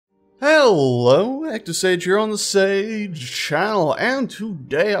Hello, Active Sage here on the Sage channel, and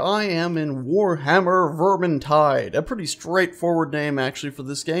today I am in Warhammer Vermintide. A pretty straightforward name actually for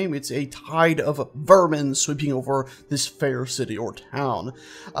this game. It's a tide of vermin sweeping over this fair city or town.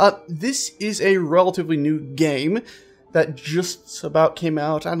 This is a relatively new game that just about came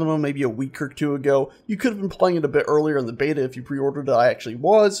out, I don't know, maybe a week or two ago. You could have been playing it a bit earlier in the beta if you pre-ordered it. I actually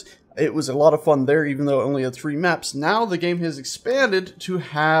was. It was a lot of fun there, even though it only had 3 maps. Now the game has expanded to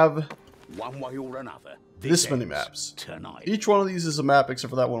have one way or another, this many maps. Tonight. Each one of these is a map,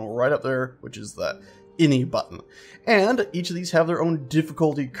 except for that one right up there, which is that any button. And each of these have their own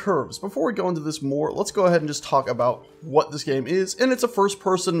difficulty curves. Before we go into this more, let's go ahead and just talk about what this game is. And it's a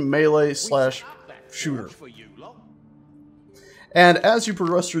first-person melee slash shooter. And as you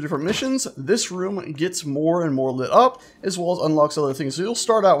progress through different missions, this room gets more and more lit up, as well as unlocks other things. So you'll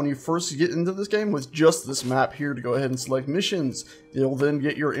start out when you first get into this game with just this map here to go ahead and select missions. You'll then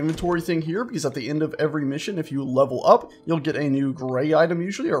get your inventory thing here, because at the end of every mission, if you level up, you'll get a new gray item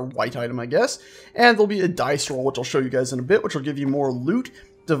usually, or white item I guess. And there'll be a dice roll, which I'll show you guys in a bit, which will give you more loot,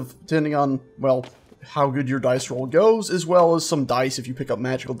 depending on, well, how good your dice roll goes, as well as some dice if you pick up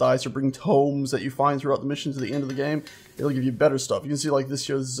magical dice or bring tomes that you find throughout the mission to the end of the game. It'll give you better stuff. You can see like this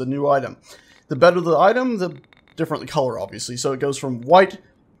here, this is a new item. The better the item, the different the color obviously. So it goes from white,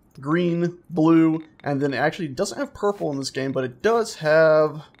 green, blue, and then it actually doesn't have purple in this game, but it does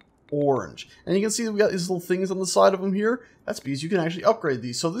have orange. And you can see that we got these little things on the side of them here. That's because you can actually upgrade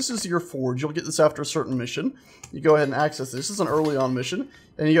these. So this is your forge. You'll get this after a certain mission. You go ahead and access this. This is an early on mission.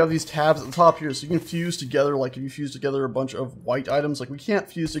 And you have these tabs at the top here, so you can fuse together, like if you fuse together a bunch of white items, like we can't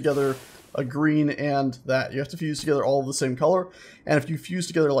fuse together a green and that. You have to fuse together all of the same color. And if you fuse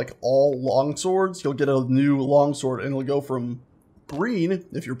together like all long swords, you'll get a new long sword, and it'll go from green,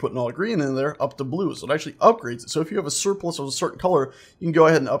 if you're putting all green in there, up to blue. So it actually upgrades it. So if you have a surplus of a certain color, you can go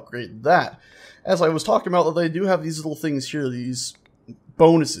ahead and upgrade that. As I was talking about, they do have these little things here, these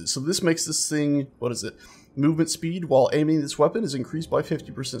bonuses. So this makes this thing, what is it? Movement speed while aiming this weapon is increased by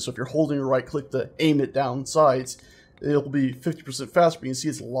 50%. So if you're holding your right click to aim it down sights, it'll be 50% faster. But you can see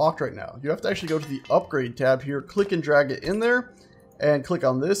it's locked right now. You have to actually go to the upgrade tab here, click and drag it in there, and click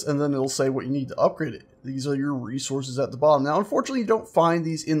on this, and then it'll say what you need to upgrade it. These are your resources at the bottom. Now, unfortunately, you don't find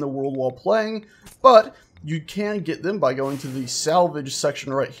these in the world while playing, but you can get them by going to the salvage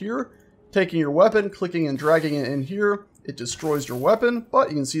section right here, taking your weapon, clicking and dragging it in here. It destroys your weapon, but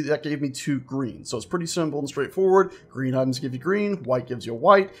you can see that gave me 2 green. So it's pretty simple and straightforward. Green items give you green, white gives you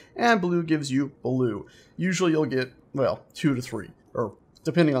white, and blue gives you blue. Usually you'll get, well, 2 to 3, or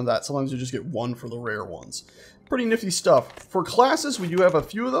depending on that. Sometimes you just get 1 for the rare ones. Pretty nifty stuff. For classes, we do have a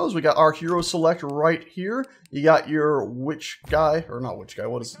few of those. We got our hero select right here. You got your witch guy, or not witch guy,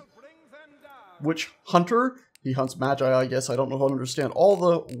 what is it? Witch hunter. He hunts magi, I guess. I don't know how to understand all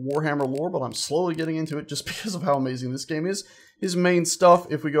the Warhammer lore, but I'm slowly getting into it just because of how amazing this game is. His main stuff,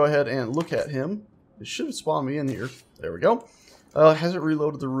 if we go ahead and look at him, it should have spawned me in here. There we go. Has it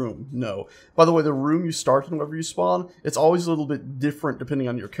reloaded the room? No. By the way, the room you start in whenever you spawn, it's always a little bit different depending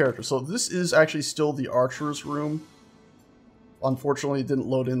on your character. So this is actually still the archer's room. Unfortunately, it didn't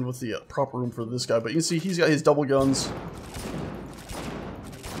load in with the proper room for this guy, but you can see he's got his double guns,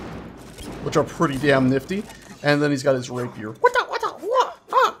 which are pretty damn nifty. And then he's got his rapier.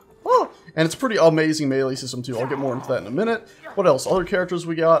 And it's a pretty amazing melee system too. I'll get more into that in a minute. What else? Other characters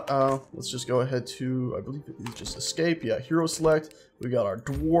we got. Let's just go ahead to, I believe it is just escape. Yeah, hero select. We got our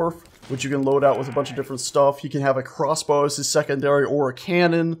dwarf, which you can load out with a bunch of different stuff. He can have a crossbow as his secondary, or a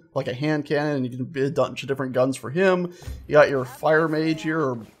cannon, like a hand cannon, and you can build a bunch of different guns for him. You got your fire mage here,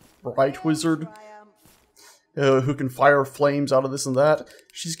 or bright wizard, who can fire flames out of this and that.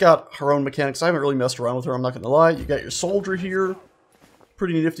 She's got her own mechanics. I haven't really messed around with her, I'm not going to lie. You got your soldier here.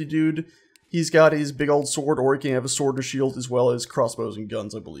 Pretty nifty dude. He's got his big old sword, or he can have a sword or shield, as well as crossbows and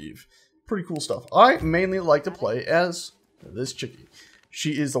guns, I believe. Pretty cool stuff. I mainly like to play as this chickie.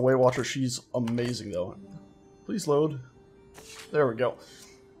 She is the Way Watcher. She's amazing, though. Please load. There we go.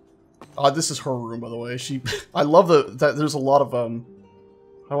 This is her room, by the way. I love that there's a lot of,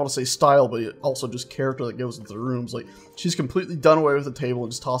 I want to say style, but also just character that goes into the rooms. Like, she's completely done away with the table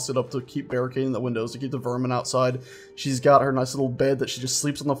and just tossed it up to keep barricading the windows, to keep the vermin outside. She's got her nice little bed that she just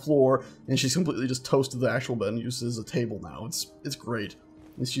sleeps on the floor, and she's completely just toasted the actual bed and uses it as a table now. It's great.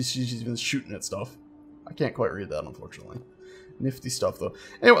 And she's even shooting at stuff. I can't quite read that, unfortunately. Nifty stuff, though.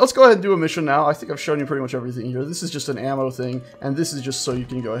 Anyway, let's go ahead and do a mission now. I think I've shown you pretty much everything here. This is just an ammo thing, and this is just so you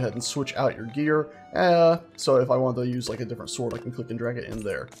can go ahead and switch out your gear. So if I want to use like a different sword, I can click and drag it in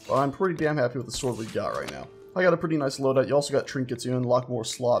there. But I'm pretty damn happy with the sword we got right now. I got a pretty nice loadout. You also got trinkets. You unlock more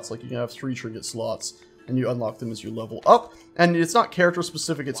slots. Like, you can have 3 trinket slots. and you unlock them as you level up. And it's not character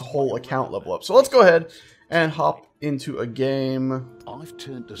specific, it's a whole account level up. So let's go ahead and hop into a game. I've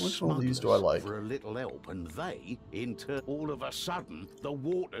turned to Which one of these do I like? for a little help, and they, all of a sudden, the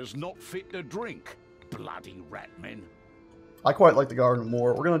water's not fit to drink. Bloody rat men. I quite like the garden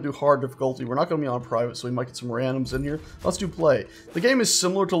more. We're going to do hard difficulty. We're not going to be on private, so we might get some randoms in here. Let's do play. The game is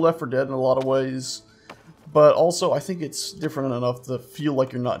similar to Left 4 Dead in a lot of ways, but also I think it's different enough to feel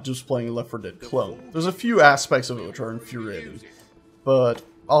like you're not just playing a Left 4 Dead clone. There's a few aspects of it which are infuriating, but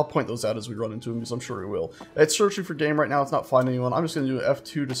I'll point those out as we run into them, because I'm sure we will. It's searching for game right now. It's not finding anyone. I'm just going to do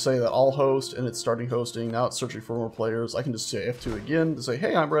F2 to say that I'll host, and it's starting hosting. Now it's searching for more players. I can just say F2 again to say,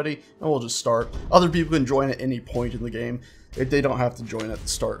 hey, I'm ready, and we'll just start. Other people can join at any point in the game. They don't have to join at the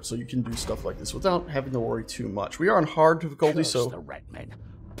start, so you can do stuff like this without having to worry too much. We are on hard difficulty, so... the rat men.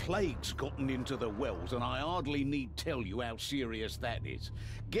 Plague's gotten into the wells, and I hardly need tell you how serious that is.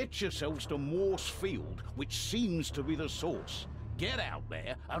 Get yourselves to Morse Field, which seems to be the source. Get out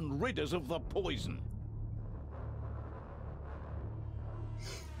there and rid us of the poison.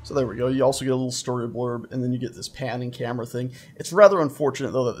 So there we go. You also get a little story blurb, and then you get this panning camera thing. It's rather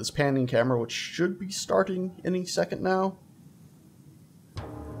unfortunate, though, that this panning camera, which should be starting any second now.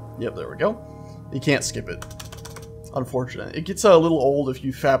 Yep, there we go. You can't skip it. Unfortunate. It gets a little old if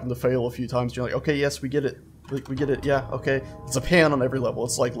you happen to fail a few times. You're like, okay, yes, we get it. We get it. Yeah, okay. It's a pan on every level.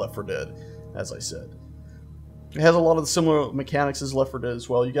 It's like Left 4 Dead, as I said. It has a lot of the similar mechanics as Left 4 Dead as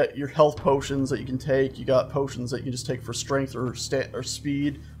well. You got your health potions that you can take. You got potions that you can just take for strength or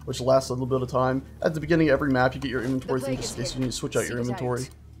speed, which lasts a little bit of time. At the beginning of every map, you get your inventory thing just in case you need to switch out your inventory.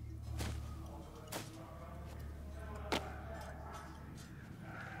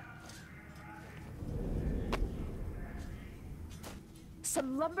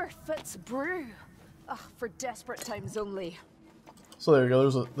 Some Lumberfoot's brew. Ugh, for desperate times only. So there you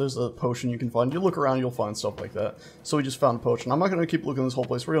go, there's a potion you can find. You look around, you'll find stuff like that. So we just found a potion. I'm not going to keep looking this whole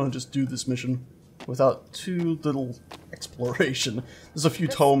place. We're going to just do this mission without too little exploration. There's a few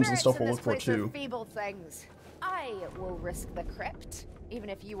tomes and stuff we'll look for too. Feeble things. I will risk the crypt, even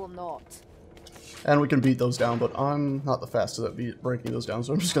if you will not. And we can beat those down, but I'm not the fastest at breaking those down,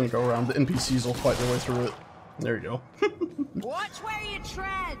 so I'm just going to go around. The NPCs will fight their way through it. There you go. Watch where you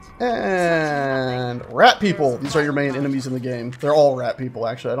tread. And rat people. These are your main enemies in the game. They're all rat people,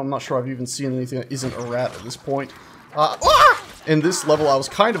 actually. I'm not sure I've even seen anything that isn't a rat at this point. In this level, I was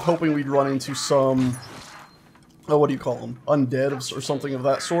kind of hoping we'd run into some... Oh, what do you call them? Undead or something of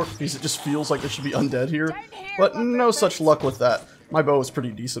that sort, because it just feels like there should be undead here. But no such luck with that. My bow is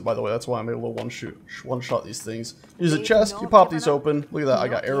pretty decent, by the way. That's why I'm able to one-shot these things. Use a chest. You pop these open. Look at that. I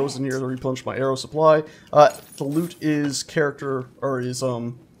got arrows in here to replenish my arrow supply. The loot is character, or is,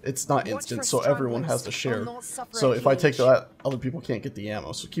 it's not instant, so everyone has to share. So if I take that, other people can't get the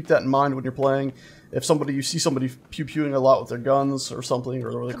ammo. So keep that in mind when you're playing. If you see somebody pew-pewing a lot with their guns or something,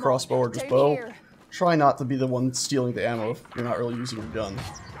 or with a crossbow or just bow, try not to be the one stealing the ammo if you're not really using your gun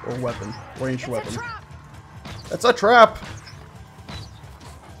or weapon, ranged weapon. That's a trap!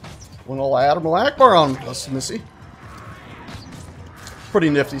 When all Admiral Akbar on us, Missy. Pretty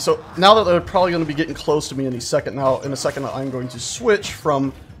nifty. So now that they're probably going to be getting close to me in a second, I'm going to switch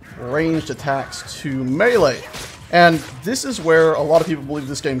from ranged attacks to melee. And this is where a lot of people believe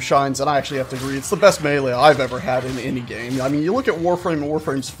this game shines, and I actually have to agree. It's the best melee I've ever had in any game. I mean, you look at Warframe, and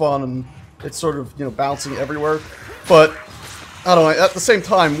Warframe's fun, and it's sort of, you know, bouncing everywhere. But, I don't know, at the same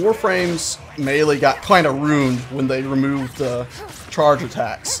time, Warframe's melee got kind of ruined when they removed the charge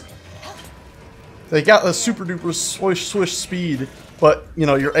attacks. They got the super duper swish speed, but, you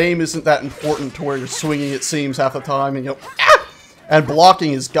know, your aim isn't that important to where you're swinging, it seems, half the time, and you go, ah! And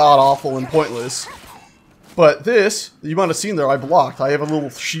blocking is god-awful and pointless. But this, you might have seen there, I blocked. I have a little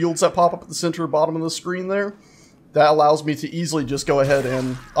shields that pop up at the center bottom of the screen there. That allows me to easily just go ahead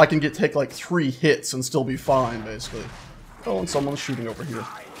and I can take like 3 hits and still be fine, basically. Oh, and someone's shooting over here.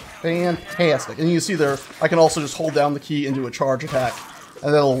 Fantastic. And you can see there, I can also just hold down the key and do a charge attack,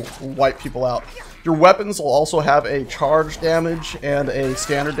 and that'll wipe people out. Your weapons will also have a charge damage and a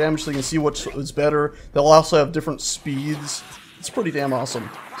standard damage, so you can see which is better. They'll also have different speeds. It's pretty damn awesome.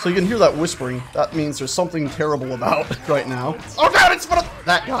 So you can hear that whispering. That means there's something terrible about right now. Oh god, it's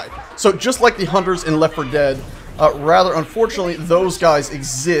that guy! So just like the hunters in Left 4 Dead, rather unfortunately, those guys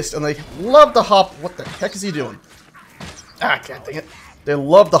exist, and they love to hop... What the heck is he doing? Ah, god dang it. They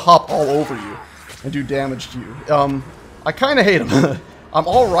love to hop all over you and do damage to you. I kind of hate him. I'm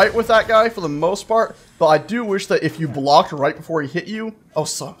alright with that guy for the most part, but I do wish that if you blocked right before he hit you... Oh,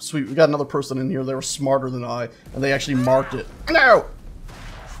 so sweet. We got another person in here. They were smarter than I, and they actually marked it. No!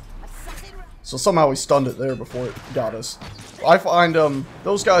 So somehow we stunned it there before it got us. I find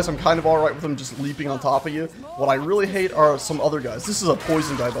those guys, I'm kind of alright with them just leaping on top of you. What I really hate are some other guys. This is a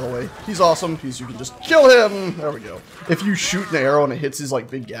poison guy, by the way. He's awesome because you can just kill him. There we go. If you shoot an arrow and it hits his like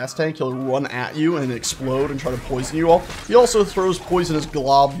big gas tank, he'll run at you and explode and try to poison you all. He also throws poisonous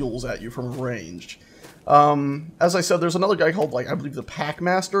globules at you from range. As I said, there's another guy called, like, I believe the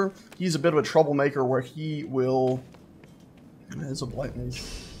Packmaster. He's a bit of a troublemaker where he will... It's a blight mage,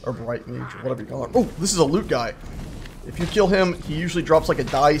 or bright mage, or whatever you call it. Oh, this is a loot guy. If you kill him, he usually drops like a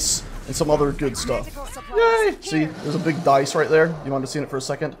dice and some other good stuff. Yay! See, there's a big dice right there. You want to see it for a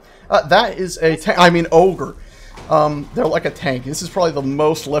second? That is a ogre. They're like a tank. This is probably the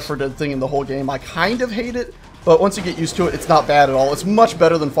most Left 4 Dead thing in the whole game. I kind of hate it, but once you get used to it, it's not bad at all. It's much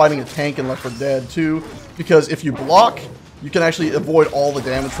better than fighting a tank in Left 4 Dead 2, because if you block, you can actually avoid all the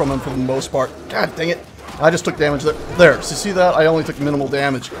damage from him for the most part. God dang it. I just took damage there. There, so you see that? I only took minimal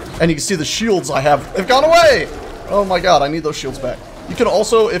damage. And you can see the shields I have. They've gone away! Oh my god, I need those shields back. You can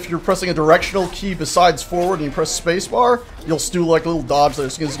also, if you're pressing a directional key besides forward and you press spacebar, you'll do like a little dodge there.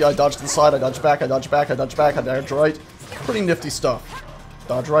 As soon as I dodge to the side, I dodge back, I dodge back, I dodge back, I dodge right. Pretty nifty stuff.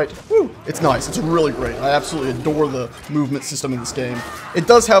 Dodge right. Woo! It's nice. It's really great. I absolutely adore the movement system in this game. It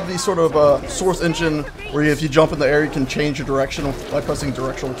does have the sort of source engine where if you jump in the air, you can change your direction by pressing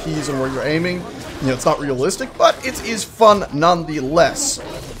directional keys and where you're aiming. You know, it's not realistic, but it is fun nonetheless.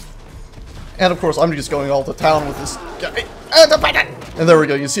 And of course, I'm just going all to town with this guy. And there we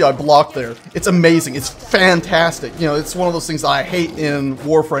go. You see, I blocked there. It's amazing. It's fantastic. You know, it's one of those things that I hate in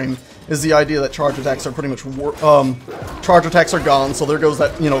Warframe, is the idea that charge attacks are pretty much charge attacks are gone. So there goes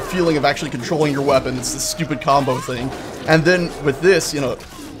that, you know, feeling of actually controlling your weapon. It's this stupid combo thing. And then with this, you know,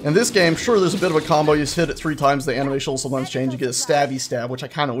 in this game, sure, there's a bit of a combo. You just hit it 3 times. The animation will sometimes change. You get a stabby stab, which I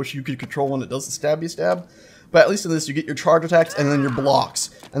kind of wish you could control when it does the stabby stab. But at least in this, you get your charge attacks and then your blocks.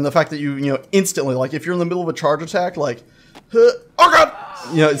 And the fact that you know, instantly, like if you're in the middle of a charge attack, like, oh god!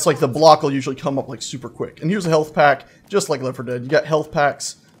 You know, it's like the block will usually come up like super quick. And here's a health pack, just like Left 4 Dead. You got health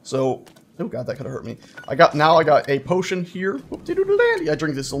packs, so, oh god, that could have hurt me. Now I got a potion here. I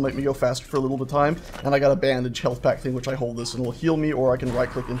drink this, it'll make me go faster for a little bit of time. And I got a bandage health pack thing, which I hold this and will heal me, or I can right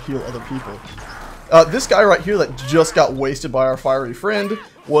click and heal other people. This guy right here that just got wasted by our fiery friend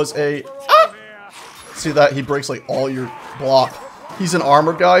was a... See that? He breaks like all your block. He's an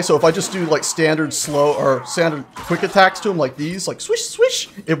armored guy, so if I just do like standard slow or standard quick attacks to him like these, like swish swish,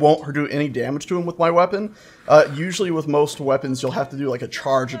 it won't do any damage to him with my weapon. Usually with most weapons, you'll have to do like a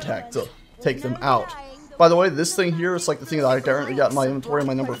charge attack to take them out. By the way, this thing here is like the thing that I currently got in my inventory in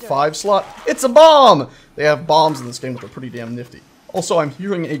my number 5 slot. It's a bomb! They have bombs in this game, which are pretty damn nifty. Also, I'm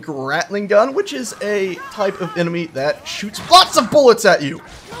hearing a Gatling gun, which is a type of enemy that shoots lots of bullets at you.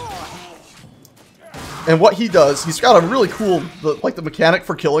 And what he does, he's got a really cool, the mechanic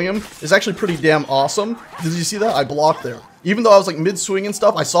for killing him is actually pretty damn awesome. Did you see that? I blocked there. Even though I was like mid-swing and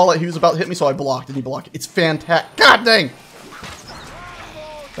stuff, I saw that he was about to hit me, so I blocked, and he blocked. It's fantastic. God dang!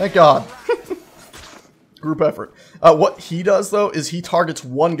 Thank God. Group effort. What he does, though, is he targets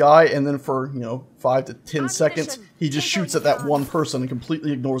one guy, and then for, you know, 5 to 10 seconds, he just shoots at that one person and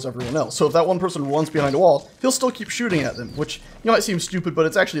completely ignores everyone else. So if that one person runs behind a wall, he'll still keep shooting at them, which, you know, might seem stupid, but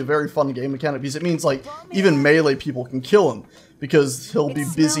it's actually a very fun game mechanic, because it means, like, even melee people can kill him, because he'll be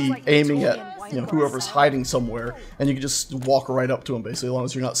busy aiming at, you know, whoever's hiding somewhere, and you can just walk right up to him, basically, as long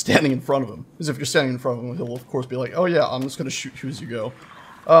as you're not standing in front of him. Because if you're standing in front of him, he'll, of course, be like, oh yeah, I'm just going to shoot you as you go.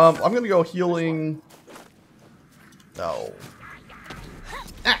 I'm going to go healing... No.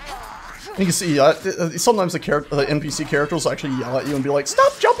 Ah. You can see, sometimes the NPC characters will actually yell at you and be like,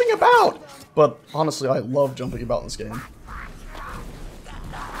 stop jumping about! But honestly, I love jumping about in this game. Luck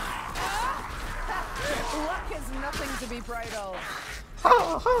is nothing to be proud of.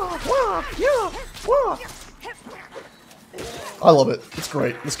 Ha ha, wah, yeah, wah. I love it. It's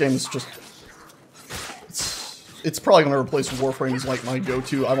great. This game is just... It's probably going to replace Warframe as like my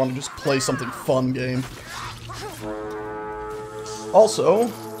go-to. I want to just play something fun game. Also,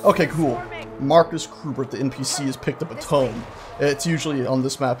 okay, cool. Marcus Krubert, the NPC, has picked up a tome. It's usually on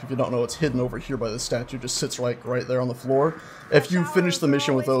this map, if you don't know, it's hidden over here by the statue. It just sits right there on the floor. If you finish the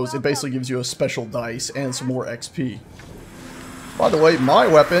mission with those, it basically gives you a special dice and some more XP. By the way, my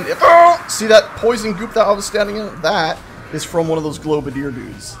weapon... see that poison goop that I was standing in? That is from one of those Globadier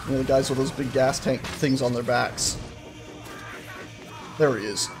dudes. You know, the guys with those big gas tank things on their backs. There he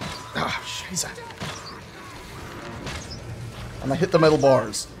is. Ah, jeez. And I hit the metal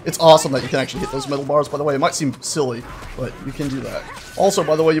bars. It's awesome that you can actually hit those metal bars, by the way. It might seem silly, but you can do that. Also,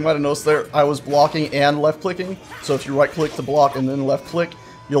 by the way, you might have noticed there, I was blocking and left-clicking. So if you right-click to block and then left-click,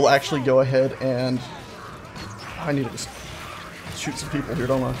 you'll actually go ahead and... I need to just shoot some people here,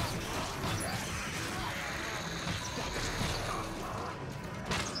 don't I?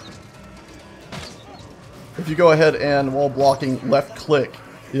 if you go ahead and while blocking left click,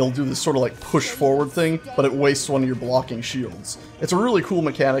 it'll do this sort of like push forward thing, but it wastes one of your blocking shields. It's a really cool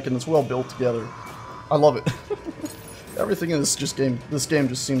mechanic and it's well built together. I love it. Everything in this game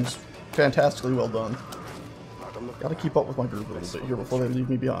just seems fantastically well done. Gotta keep up with my group a little bit here before they leave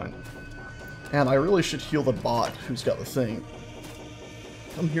me behind. And I really should heal the bot who's got the thing.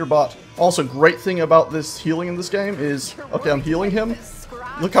 Come here, bot. Also, great thing about this healing in this game is, okay, I'm healing him.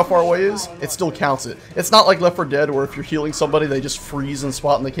 Look how far away he is. It still counts it. It's not like Left 4 Dead where if you're healing somebody, they just freeze in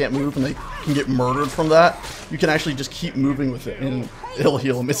spot and they can't move and they can get murdered from that. You can actually just keep moving with it and it'll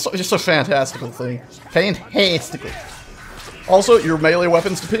heal them. It's just a fantastical thing. Fantastical. Also, your melee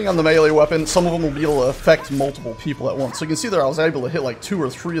weapons, depending on the melee weapon, some of them will be able to affect multiple people at once. So you can see there I was able to hit like 2 or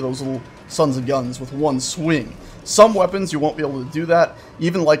 3 of those little sons of guns with one swing. Some weapons you won't be able to do that.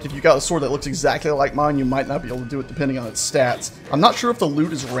 Even like if you got a sword that looks exactly like mine, you might not be able to do it depending on its stats. I'm not sure if the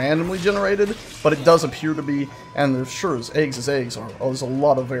loot is randomly generated, but it does appear to be, and there's sure as eggs are. Oh, there's a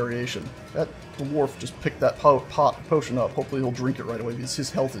lot of variation. That dwarf just picked that potion up. Hopefully he'll drink it right away because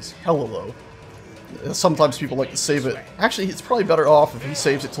his health is hella low. Sometimes people like to save it. Actually, it's probably better off if he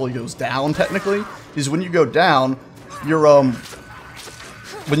saves it till he goes down, technically. Because when you go down, your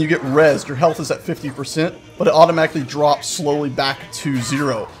when you get rezzed, your health is at 50%, but it automatically drops slowly back to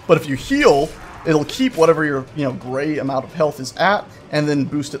 0. But if you heal, it'll keep whatever your gray amount of health is at, and then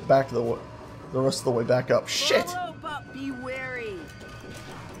boost it back the rest of the way back up. Shit! Be wary.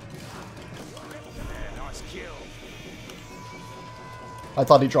 I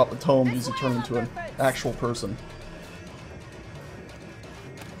thought he dropped the tome because he turned into an actual person.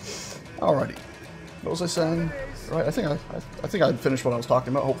 Alrighty. What was I saying? Right, I think I finished what I was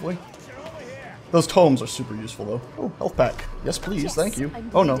talking about, hopefully. Those tomes are super useful, though. Oh, health pack. Yes, please, Yes, thank you. I'm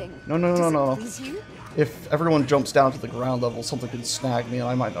Oh, no. bleeding. No. Does it please you? If everyone jumps down to the ground level, something could snag me and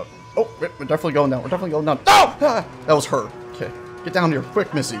I might not. Oh, we're definitely going down. We're definitely going down. No! Ah! That was her. Okay. Get down here.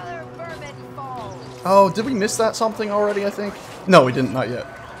 Quick, Missy. Another vermin falls. Oh, did we miss that something already, I think? No, we didn't. Not yet.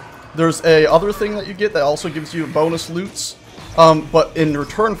 There's a other thing that you get that also gives you bonus loots. But in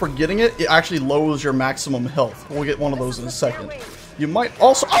return for getting it, it actually lowers your maximum health. We'll get one of those in a second. You might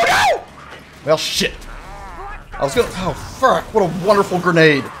also... Oh, no! Well, shit. I was gonna... Oh, fuck. What a wonderful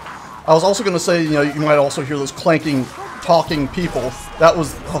grenade. I was also gonna say, you might also hear those clanking, talking people. That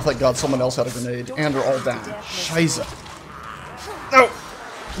was... Oh, thank God, someone else had a grenade. And they're all down. Scheiße. No!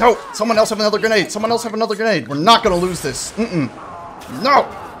 No! Someone else have another grenade! Someone else have another grenade! We're not gonna lose this! No!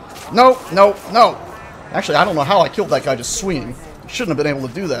 No! Actually, I don't know how I killed that guy just swinging. Shouldn't have been able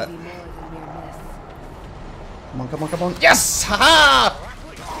to do that. Come on. Yes!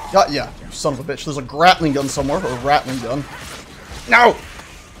 Ha-ha! Got ya, you son of a bitch. There's a grappling gun somewhere, or a rattling gun. No!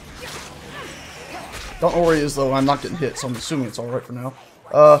 Don't know where he is, though. I'm not getting hit, so I'm assuming it's alright for now.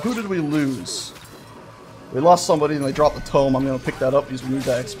 Who did we lose? We lost somebody, and they dropped the tome. I'm going to pick that up because we need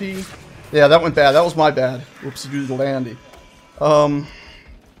that XP. Yeah, that went bad. That was my bad. Whoopsie-doodle-dandy.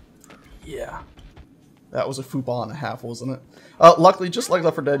 Yeah. That was a fupa and a half, wasn't it? Luckily, just like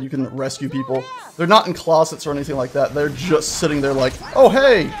Left 4 Dead, you can rescue people. They're not in closets or anything like that. They're just sitting there like, oh,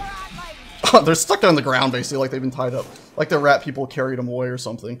 hey! They're stuck on the ground, basically, like they've been tied up. Like the rat people carried them away or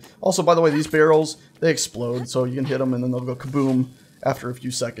something. Also, by the way, these barrels, they explode, so you can hit them and then they'll go kaboom after a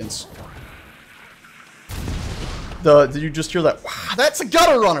few seconds. Did you just hear that? Wow, that's a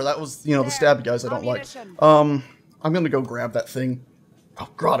gutter runner! That was, the stabby guys I don't like. I'm gonna go grab that thing. Oh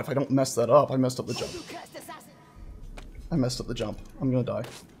god, if I don't mess that up, I messed up the jump. I'm gonna die.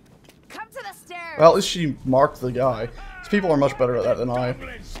 Come to the stairs. Well, at least she marked the guy. These people are much better at that than I.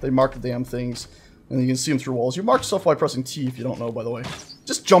 They mark the damn things. And you can see them through walls. You mark stuff by pressing T if you don't know, by the way.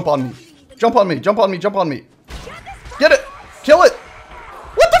 Just jump on me. Jump on me. Get it! Kill it!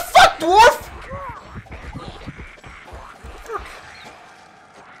 What the fuck, dwarf?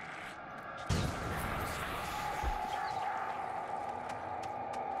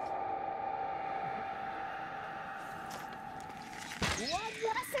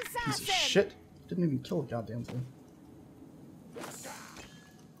 Piece of shit. Didn't even kill a goddamn thing.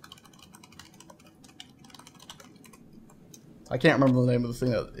 I can't remember the name of the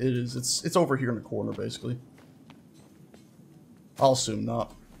thing that it is. It's over here in the corner, basically. I'll assume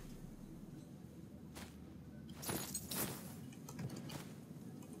not.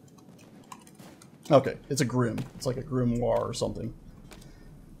 Okay, it's a grim. It's like a grimoire or something.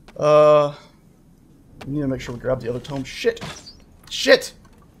 We need to make sure we grab the other tome. Shit! Shit!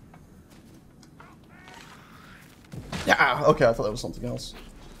 Yeah, okay, I thought that was something else.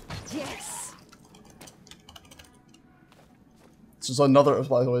 Yes. This is another,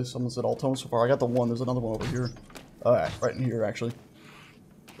 by the way, someone said all tomes so far. I got the one, there's another one over here. Right in here, actually.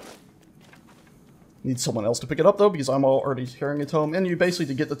 Need someone else to pick it up, though, because I'm already carrying a tome. And you basically,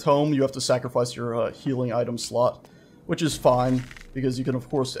 to get the tome, you have to sacrifice your healing item slot, which is fine, because you can, of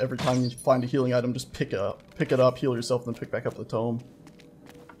course, every time you find a healing item, just pick it up, heal yourself, and then pick back up the tome.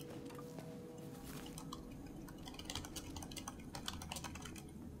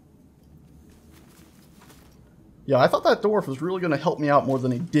 Yeah, I thought that dwarf was really going to help me out more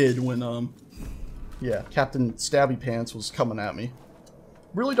than he did when, yeah, Captain Stabby Pants was coming at me.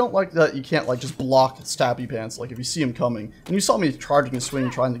 Really don't like that you can't, like, just block Stabby Pants, like, if you see him coming. And you saw me charging a swing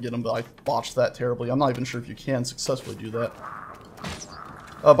trying to get him, but I botched that terribly. I'm not even sure if you can successfully do that.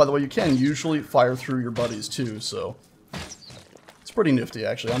 By the way, you can usually fire through your buddies, too, so... It's pretty nifty,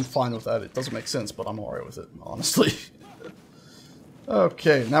 actually. I'm fine with that. It doesn't make sense, but I'm alright with it, honestly.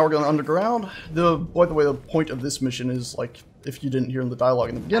 Okay, now we're going underground. By the way, the point of this mission is, like, if you didn't hear in the dialogue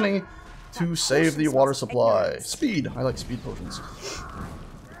in the beginning, to save the water supply. Speed! I like speed potions.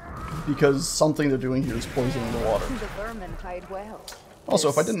 Because something they're doing here is poisoning the water. Also,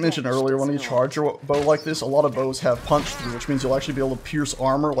 if I didn't mention earlier, when you charge your bow like this, a lot of bows have punch through, which means you'll actually be able to pierce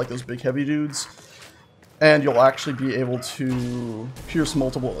armor like those big heavy dudes. And you'll actually be able to pierce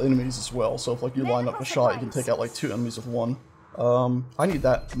multiple enemies as well. So if like you line up a shot, you can take out like 2 enemies with 1. I need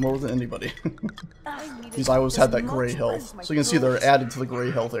that more than anybody. Because I always had that gray health. So you can see they're added to the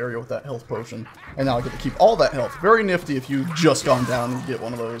gray health area with that health potion. And now I get to keep all that health. Very nifty if you've just gone down and get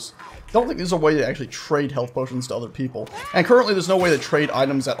one of those. Don't think there's a way to actually trade health potions to other people. And currently there's no way to trade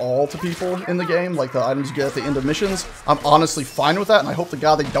items at all to people in the game, like the items you get at the end of missions. I'm honestly fine with that, and I hope to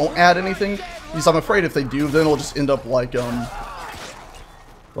God they don't add anything. Because I'm afraid if they do, then it'll just end up like,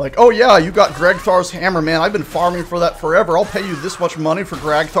 oh yeah, you got Gregthar's hammer, man. I've been farming for that forever. I'll pay you this much money for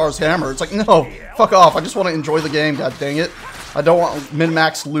Gregthar's hammer. It's like, no, fuck off. I just want to enjoy the game, god dang it. I don't want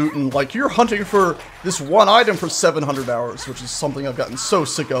min-max loot and, like, you're hunting for this one item for 700 hours, which is something I've gotten so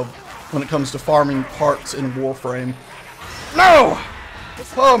sick of when it comes to farming parts in Warframe. No!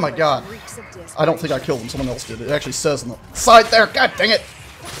 Oh my god. I don't think I killed him. Someone else did. It actually says on the side there. God dang it.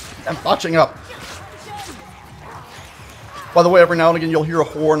 I'm botching up. By the way, every now and again you'll hear a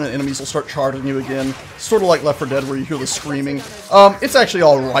horn and enemies will start charging you again. Sort of like Left 4 Dead where you hear the screaming. It's actually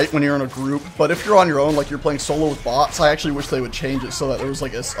alright when you're in a group, but if you're on your own, like you're playing solo with bots, I actually wish they would change it so that there was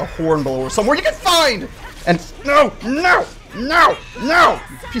like a horn blower somewhere you can find! And no! No! No! No!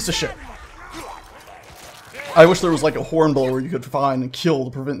 Piece of shit. I wish there was like a horn blower you could find and kill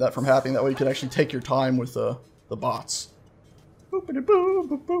to prevent that from happening. That way you could actually take your time with the bots.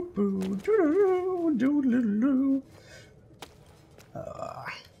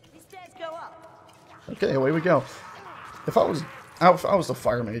 Okay, away we go. If I was the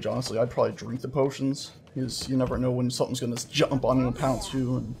fire mage, honestly, I'd probably drink the potions, because you never know when something's gonna jump on you and pounce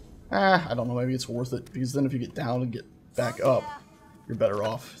you, and I don't know, maybe it's worth it, because then if you get down and get back up, you're better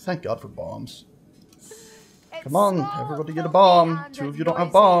off. Thank God for bombs. Come on, everybody get a bomb. 2 of you don't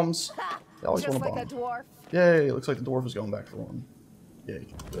have bombs. They always want a bomb. Yay, looks like the dwarf is going back for one. Yay,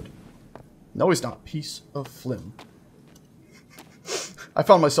 good. No, he's not. Piece of phlegm. I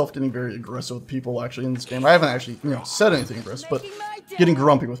found myself getting very aggressive with people, actually, in this game. I haven't actually, said anything aggressive, but getting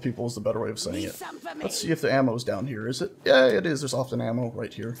grumpy with people is the better way of saying it. Let's see if the ammo's down here. Is it? Yeah, it is. There's often ammo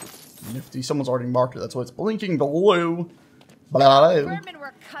right here. Nifty. Someone's already marked it. That's why it's blinking blue. Blue.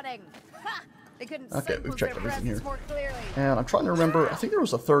 Okay, we've checked everything here. And I'm trying to remember. I think there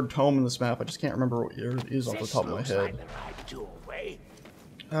was a 3rd tome in this map. I just can't remember what year it is off the top of my head.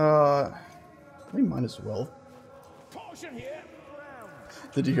 We might as well.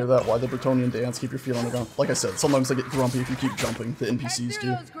 Did you hear that? Why the Bretonian dance? Keep your feet on the ground. Like I said, sometimes they get grumpy if you keep jumping. The NPCs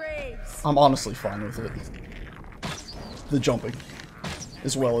do. I'm honestly fine with it. The jumping.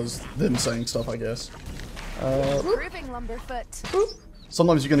 As well as them saying stuff, I guess.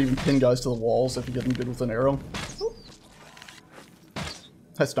 Sometimes you can even pin guys to the walls if you get them good with an arrow.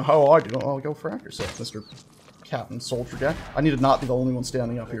 That's not how I do it. I'll go frack yourself, Mr. Captain Soldier guy. I need to not be the only one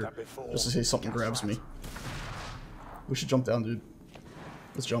standing up here. Just in case something grabs me. We should jump down, dude.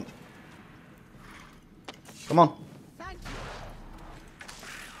 Let's jump. Come on.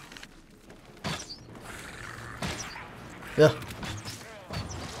 Yeah.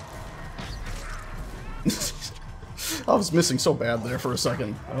 I was missing so bad there for a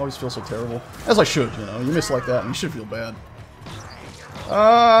second. I always feel so terrible. As I should, you miss like that and you should feel bad.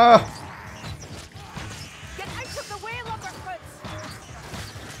 But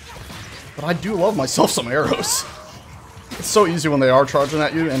I do love myself some arrows. It's so easy when they are charging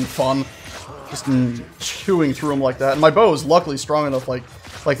at you and fun. Just chewing through them like that. And my bow is luckily strong enough, like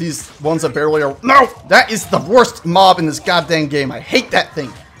these ones that barely are. No! That is the worst mob in this goddamn game. I hate that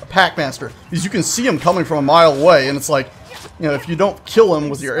thing. A Packmaster. Because you can see him coming from a mile away, and it's like, you know, if you don't kill him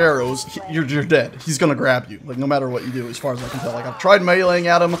with your arrows, you're dead. He's gonna grab you, like, no matter what you do, as far as I can tell. Like, I've tried meleeing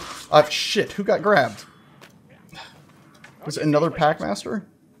at him. Shit, who got grabbed? Was it another Packmaster?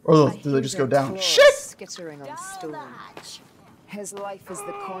 Or did they just go down? Shit! Skittering on stone. His life is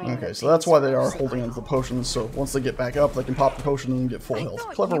the coin. Okay, so that's why they are holding onto the potions, so once they get back up, they can pop the potion and get full health.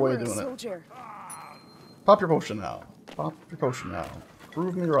 Clever way of doing it. Pop your potion now. Pop your potion now.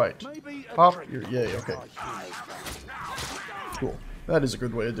 Prove me right. Pop your... Yay, okay. Cool. That is a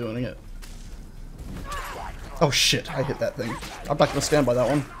good way of doing it. Oh shit, I hit that thing. I'm not gonna stand by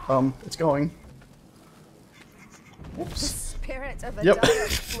that one. It's going. Whoops. The spirit of the dire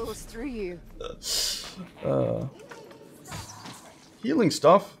flows through you. Healing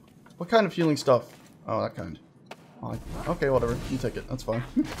stuff? What kind of healing stuff? Oh, that kind. Okay, whatever. You take it. That's fine.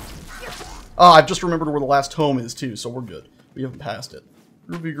 I've just remembered where the last tome is, too, so we're good. We haven't passed it.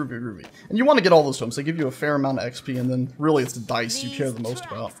 Groovy, groovy, groovy. And you want to get all those tomes. They give you a fair amount of XP, and then really it's the dice you care the most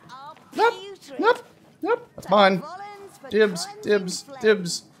about. Nope, nope, nope. That's mine. Dibs, dibs,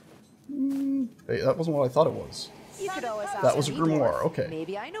 dibs. Hey, that wasn't what I thought it was. That was a grimoire. Okay.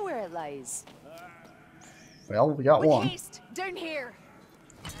 Maybe I know where it lies. Well, we got one. Down here.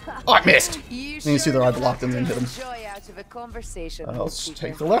 Oh, I missed! And you see there I blocked him and hit him. Let's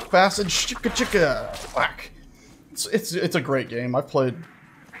take the left passage. Chicka chicka! Whack! It's a great game. I've played a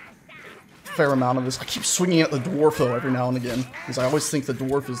fair amount of this. I keep swinging at the dwarf, though, every now and again. Because I always think the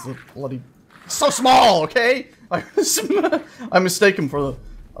dwarf is the bloody... So small, okay? I mistake him for the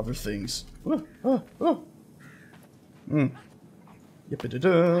other things.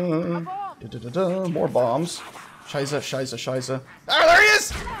 Yippee-da-da. More bombs. Shiza, shiza, shiza. Ah, there he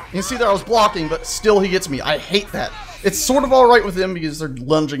is! You see there I was blocking, but still he gets me. I hate that. It's sort of alright with them because they're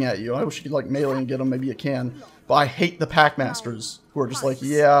lunging at you. I wish you could like melee and get them, maybe you can. But I hate the Packmasters who are just like,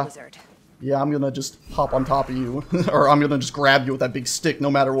 yeah, I'm gonna just hop on top of you. Or I'm gonna just grab you with that big stick no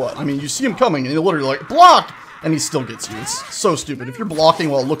matter what. I mean, you see him coming and you're literally like, block! And he still gets you. It's so stupid. If you're blocking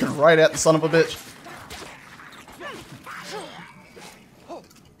while looking right at the son of a bitch,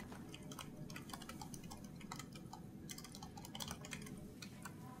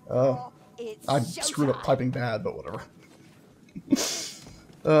 I screwed up typing bad, but whatever.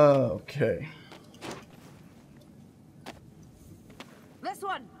 Okay. This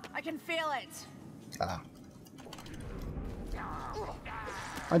one, I can feel it.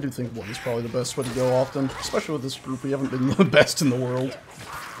 I do think blood is probably the best way to go often, especially with this group. We haven't been the best in the world.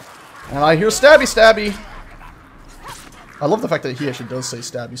 And I hear stabby stabby. I love the fact that he actually does say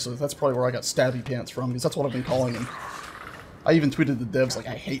stabby, so that's probably where I got stabby pants from, because that's what I've been calling him. I even tweeted the devs, like,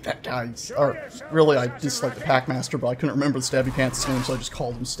 I hate that guy. Or, really, I dislike the Packmaster, but I couldn't remember the Stabby Pants' name, so I just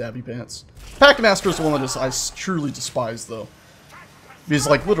called him Stabby Pants. Packmaster is the one that I truly despise, though. Because,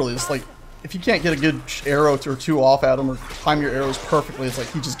 like, literally, it's like, if you can't get a good arrow or two off at him, or time your arrows perfectly, it's like,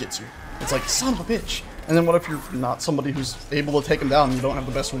 he just gets you. It's like, son of a bitch. And then what if you're not somebody who's able to take him down and you don't have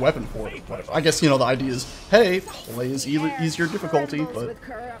the best weapon for it? Whatever. I guess, you know, the idea is, hey, play is easier difficulty, but...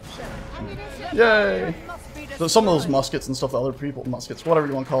 Yay! So some of those muskets and stuff that other people, whatever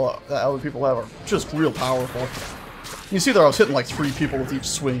you want to call it, that other people have are just real powerful. You see there I was hitting like 3 people with each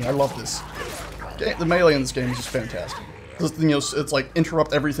swing. I love this. The melee in this game is just fantastic. You know, it's like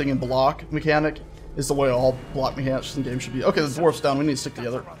interrupt everything and block mechanic is the way all block mechanics in games should be. Okay, the dwarf's down. We need to stick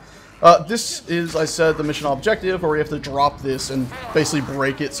together. This is, I said, the mission objective, where we have to drop this and basically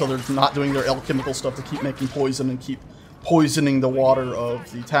break it so they're not doing their alchemical stuff to keep making poison and keep poisoning the water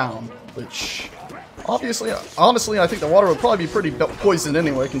of the town, which... Obviously, honestly, I think the water would probably be pretty poisoned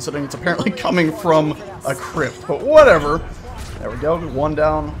anyway, considering it's apparently coming from a crypt. But whatever. There we go. 1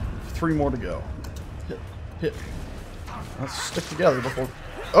 down, 3 more to go. Hit, hit. Let's stick together before...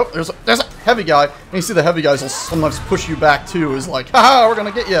 Oh, there's a heavy guy. And you see the heavy guys will sometimes push you back too. Is like, haha, we're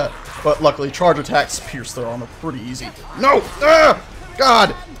gonna get you. But luckily, charge attacks pierce their armor pretty easy. No! Ah!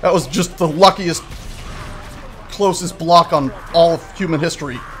 God! That was just the luckiest, closest block on all of human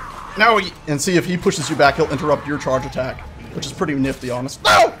history. Now and see if he pushes you back, he'll interrupt your charge attack, which is pretty nifty, honestly.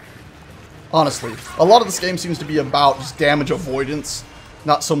 No! Honestly, a lot of this game seems to be about just damage avoidance,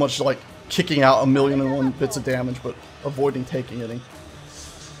 not so much like kicking out 1,000,001 bits of damage, but avoiding taking any.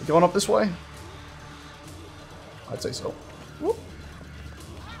 Going up this way? I'd say so. Whoop.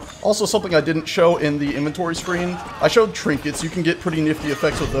 Also, something I didn't show in the inventory screen, I showed trinkets. You can get pretty nifty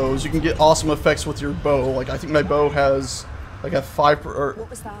effects with those. You can get awesome effects with your bow. Like, I think my bow has like a 5 or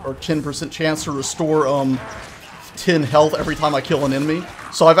 10% chance to restore 10 health every time I kill an enemy.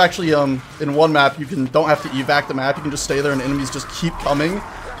 So I've actually in one map you don't have to evac the map, you can just stay there and enemies just keep coming.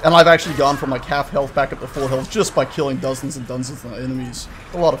 And I've actually gone from like half health back up to full health just by killing dozens and dozens of enemies.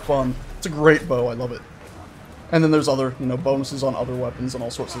 A lot of fun. It's a great bow, I love it. And then there's other, you know, bonuses on other weapons and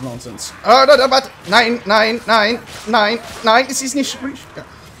all sorts of nonsense. Oh, no, but 9, 9, 9, 9, 9. This is nicht.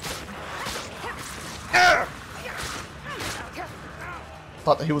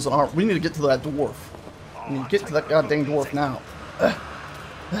 Thought that he was an arm. We need to get to that dwarf. We need to get to that goddamn dwarf now.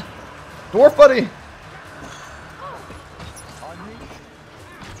 Dwarf buddy!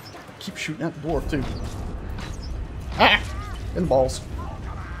 Keep shooting at the dwarf too. Ah! In the balls.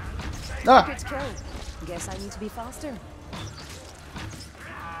 Ah! Good kill. Guess I need to be faster.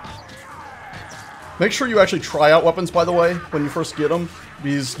 Make sure you actually try out weapons, by the way, when you first get them,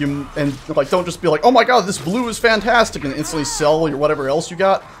 because don't just be like, oh my god, this blue is fantastic, and instantly sell your whatever else you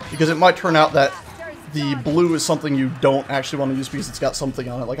got, because it might turn out that the blue is something you don't actually want to use because it's got something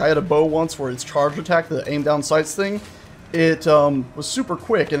on it. Like I had a bow once where its charge attack, the aim down sights thing, it was super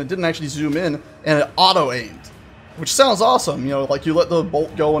quick and it didn't actually zoom in, and it auto aimed, which sounds awesome. You know, like you let the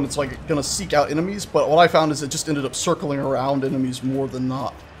bolt go and it's like gonna seek out enemies, but what I found is it just ended up circling around enemies more than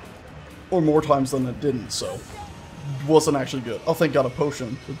not. Or more times than it didn't, so wasn't actually good. Oh, thank god, a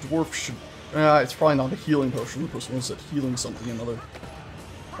potion. The dwarf should... it's probably not a healing potion. The person was at healing something another.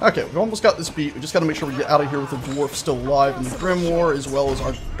 Okay, we've almost got this beat. We just gotta make sure we get out of here with the dwarf still alive in the Grimoire, as well as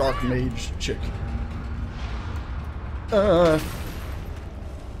our dark mage chick.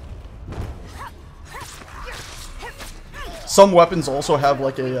 Some weapons also have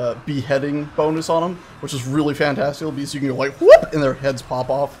like a beheading bonus on them, which is really fantastic because you can go like whoop and their heads pop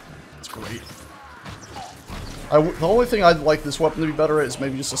off. It's great. The only thing I'd like this weapon to be better at is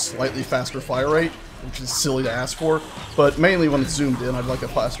maybe just a slightly faster fire rate, which is silly to ask for, but mainly when it's zoomed in, I'd like a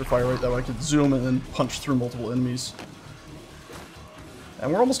faster fire rate that way I could zoom and then punch through multiple enemies.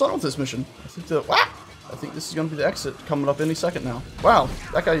 And we're almost done with this mission. I think this is going to be the exit coming up any second now. Wow,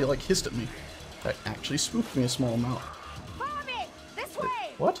 that guy like hissed at me. That actually spooked me a small amount. Follow me! This way!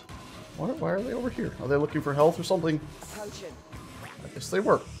 What? Why are they over here? Are they looking for health or something? I guess they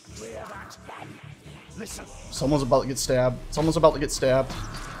were. Someone's about to get stabbed. Someone's about to get stabbed.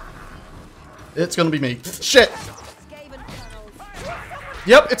 It's gonna be me. Shit!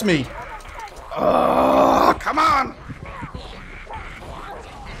 Yep, it's me. Come on!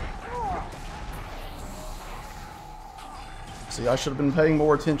 See, I should have been paying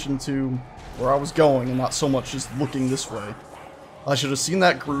more attention to where I was going and not so much just looking this way. I should have seen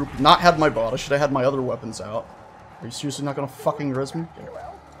that group, not had my bot. I should have had my other weapons out. Are you seriously not gonna fucking res me?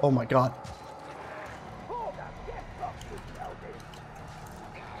 Oh my god.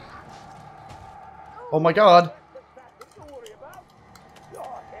 Oh my god.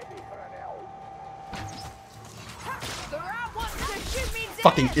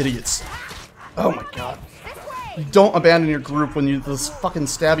 Fucking idiots. Oh my god. You don't abandon your group when this fucking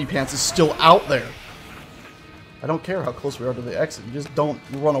stabby pants is still out there. I don't care how close we are to the exit. You just don't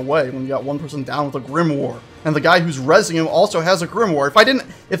run away when you got one person down with a Grimoire. And the guy who's rezzing him also has a Grimoire.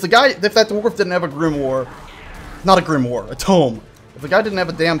 If that dwarf didn't have a Grimoire, not a Grimoire, a tome. If the guy didn't have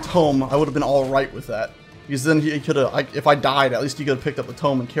a damn tome, I would have been alright with that. Because then he could have, if I died, at least he could have picked up the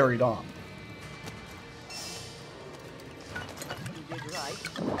tome and carried on.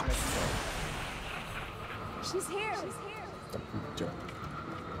 She's here!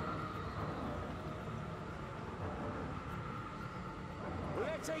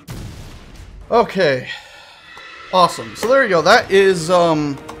 Okay. Awesome. So there you go. That is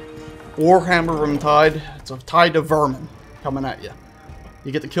Warhammer Vermintide. It's a tide of vermin coming at you.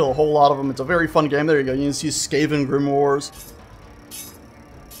 You get to kill a whole lot of them. It's a very fun game. There you go. You can see Skaven Grimoires.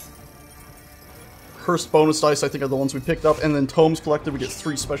 Cursed bonus dice, I think, are the ones we picked up. And then tomes collected, we get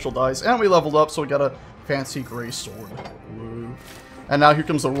 3 special dice. And we leveled up, so we got a fancy gray sword. Woo. And now here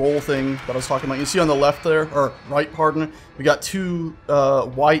comes the roll thing that I was talking about. You see on the left there, or right, pardon, we got 2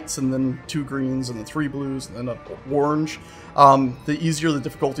 whites, and then 2 greens, and then 3 blues, and then an orange. The easier the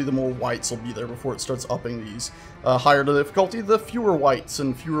difficulty, the more whites will be there before it starts upping these. Higher the difficulty, the fewer whites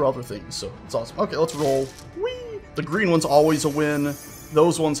and fewer other things. So it's awesome. Okay, let's roll. Whee! The green one's always a win.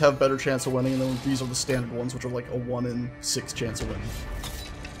 Those ones have better chance of winning, and then these are the standard ones, which are like a 1 in 6 chance of winning.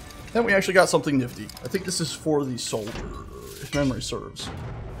 Then we actually got something nifty. I think this is for the soldier, if memory serves.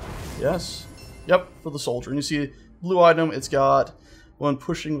 Yes. Yep, for the soldier. And you see, blue item, it's got, when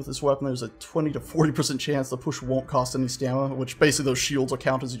pushing with this weapon, there's a 20 to 40% chance the push won't cost any stamina, which basically those shields will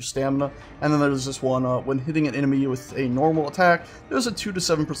count as your stamina. And then there's this one, when hitting an enemy with a normal attack, there's a 2 to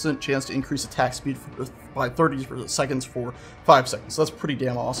 7% chance to increase attack speed by 30 seconds for 5 seconds. So that's pretty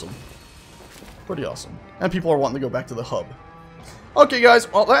damn awesome. Pretty awesome. And people are wanting to go back to the hub. Okay guys,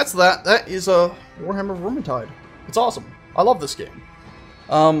 well that's that. That is Warhammer Vermintide. It's awesome. I love this game.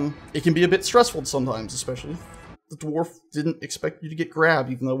 It can be a bit stressful sometimes, especially the dwarf didn't expect you to get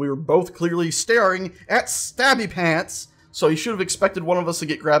grabbed, even though we were both clearly staring at Stabby Pants. So he should have expected one of us to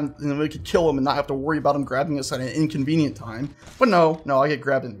get grabbed, and then we could kill him and not have to worry about him grabbing us at an inconvenient time. But no, I get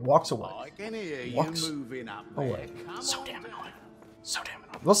grabbed and he walks away. I can hear you Walks moving up away. there. So damn annoying. So damn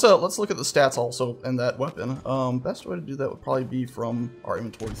annoying. Let's look at the stats also and that weapon. Best way to do that would probably be from our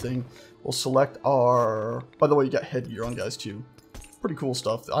inventory thing. We'll select our... By the way, you got headgear on, guys, too. Pretty cool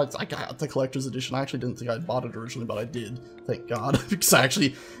stuff. I got the collector's edition. I actually didn't think I bought it originally, but I did. Thank God. Because I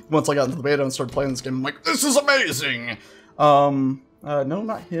actually, once I got into the beta and started playing this game, I'm like, this is amazing! No,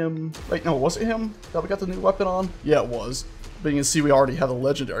 not him. Wait, no, was it him that we got the new weapon on? Yeah, it was. But you can see we already have a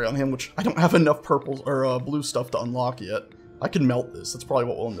legendary on him, which I don't have enough purple or blue stuff to unlock yet. I can melt this. That's probably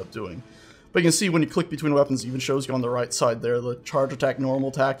what we'll end up doing. But you can see when you click between weapons, it even shows you on the right side there, the charge attack, normal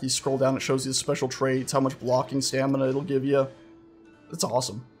attack. You scroll down, it shows you the special traits, how much blocking stamina it'll give you. It's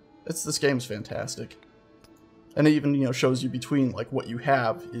awesome. This game is fantastic. And it even, you know, shows you between, like, what you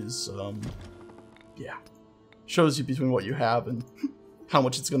have is, yeah. Shows you between what you have and how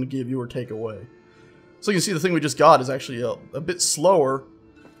much it's going to give you or take away. So you can see the thing we just got is actually a bit slower,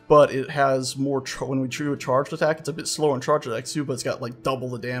 but it has more, when we do a charged attack, it's a bit slower in charged attack too, but it's got like double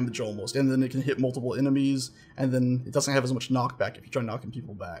the damage almost, and then it can hit multiple enemies, and then it doesn't have as much knockback if you try knocking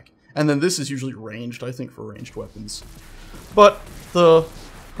people back. And then this is usually ranged, I think, for ranged weapons. But the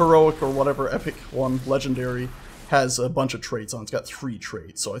heroic or whatever epic one, legendary, has a bunch of traits on. It's got 3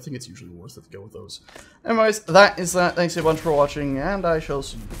 traits, so I think it's usually worth it to go with those. Anyways, that is that. Thanks a bunch for watching, and I shall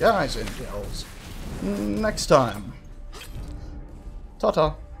see you guys and gals next time.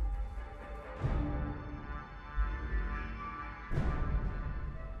 Ta-ta.